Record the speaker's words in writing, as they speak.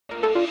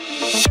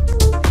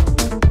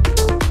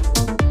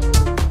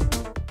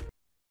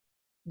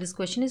This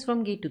question is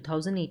from GATE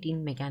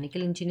 2018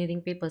 Mechanical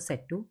Engineering paper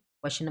set 2,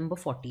 question number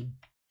 14.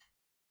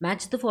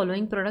 Match the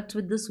following products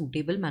with the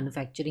suitable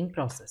manufacturing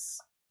process.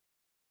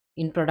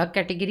 In product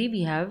category,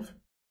 we have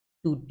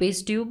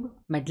toothpaste tube,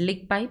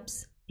 metallic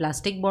pipes,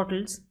 plastic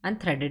bottles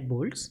and threaded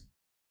bolts.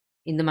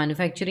 In the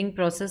manufacturing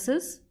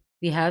processes,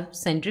 we have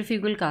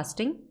centrifugal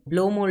casting,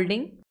 blow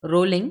molding,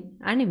 rolling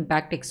and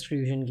impact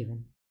extrusion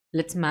given.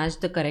 Let's match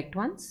the correct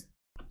ones.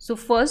 So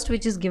first,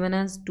 which is given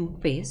as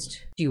toothpaste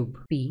tube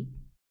P.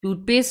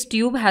 Toothpaste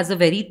tube has a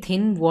very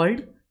thin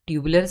walled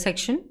tubular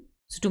section.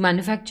 So to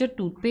manufacture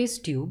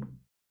toothpaste tube,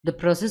 the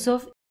process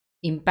of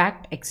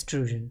impact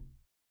extrusion,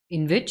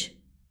 in which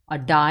a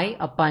die,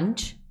 a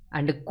punch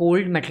and a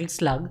cold metal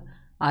slug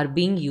are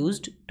being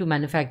used to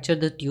manufacture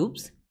the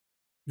tubes,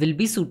 will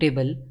be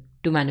suitable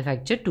to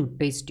manufacture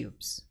toothpaste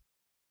tubes.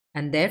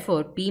 And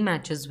therefore P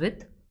matches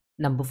with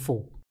number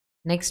 4.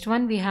 Next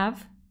one we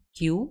have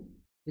Q,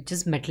 which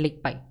is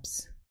metallic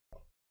pipes.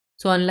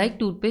 So unlike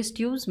toothpaste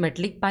tubes,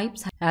 metallic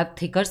pipes have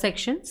thicker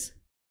sections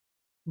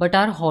but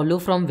are hollow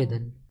from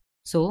within.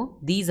 So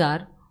these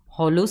are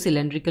hollow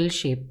cylindrical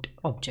shaped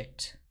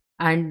objects.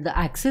 And the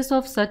axis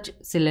of such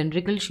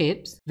cylindrical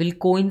shapes will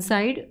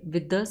coincide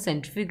with the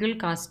centrifugal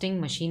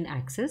casting machine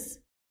axis,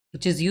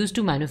 which is used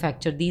to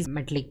manufacture these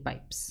metallic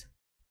pipes.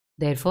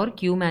 Therefore,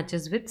 Q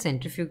matches with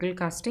centrifugal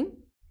casting,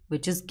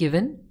 which is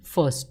given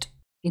first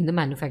in the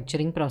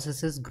manufacturing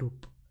processes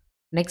group.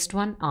 Next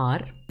one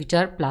R, which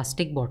are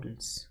plastic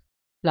bottles.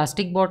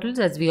 Plastic bottles,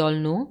 as we all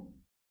know,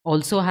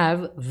 also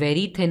have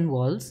very thin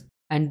walls,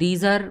 and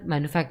these are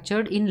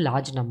manufactured in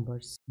large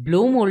numbers.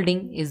 Blow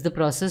molding is the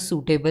process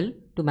suitable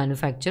to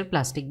manufacture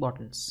plastic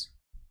bottles.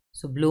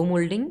 So blow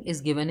molding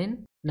is given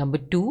in number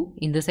 2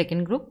 in the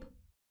second group.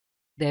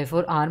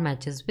 Therefore R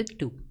matches with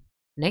 2.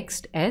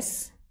 Next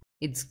S,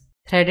 its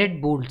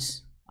threaded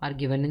bolts are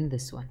given in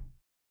this one.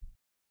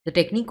 The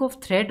technique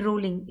of thread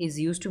rolling is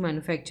used to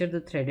manufacture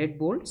the threaded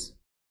bolts,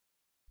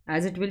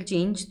 as it will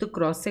change the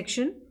cross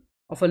section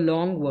of a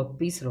long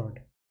workpiece rod,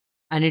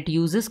 and it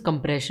uses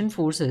compression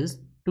forces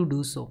to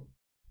do so.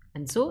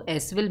 And so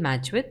S will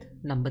match with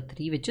number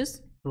 3, which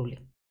is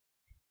rolling.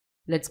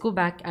 Let's go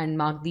back and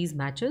mark these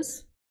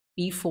matches: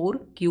 P4,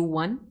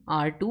 Q1,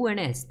 R2 and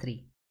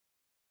S3.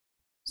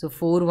 So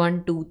 4,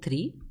 1, 2,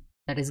 3,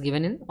 that is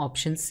given in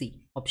option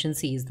C. Option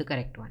C is the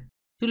correct one.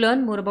 To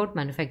learn more about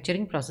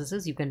manufacturing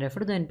processes, you can refer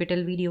to the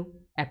NPTEL video,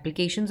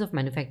 Applications of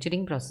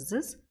Manufacturing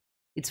Processes.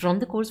 It's from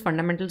the course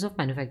Fundamentals of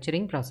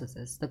Manufacturing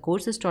Processes. The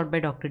course is taught by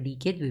Dr.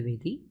 D.K.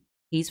 Dwivedi.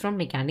 He is from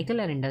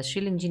Mechanical and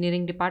Industrial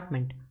Engineering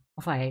Department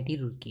of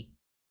IIT Roorkee.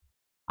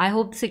 I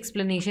hope this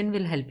explanation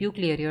will help you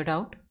clear your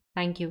doubt.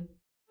 Thank you.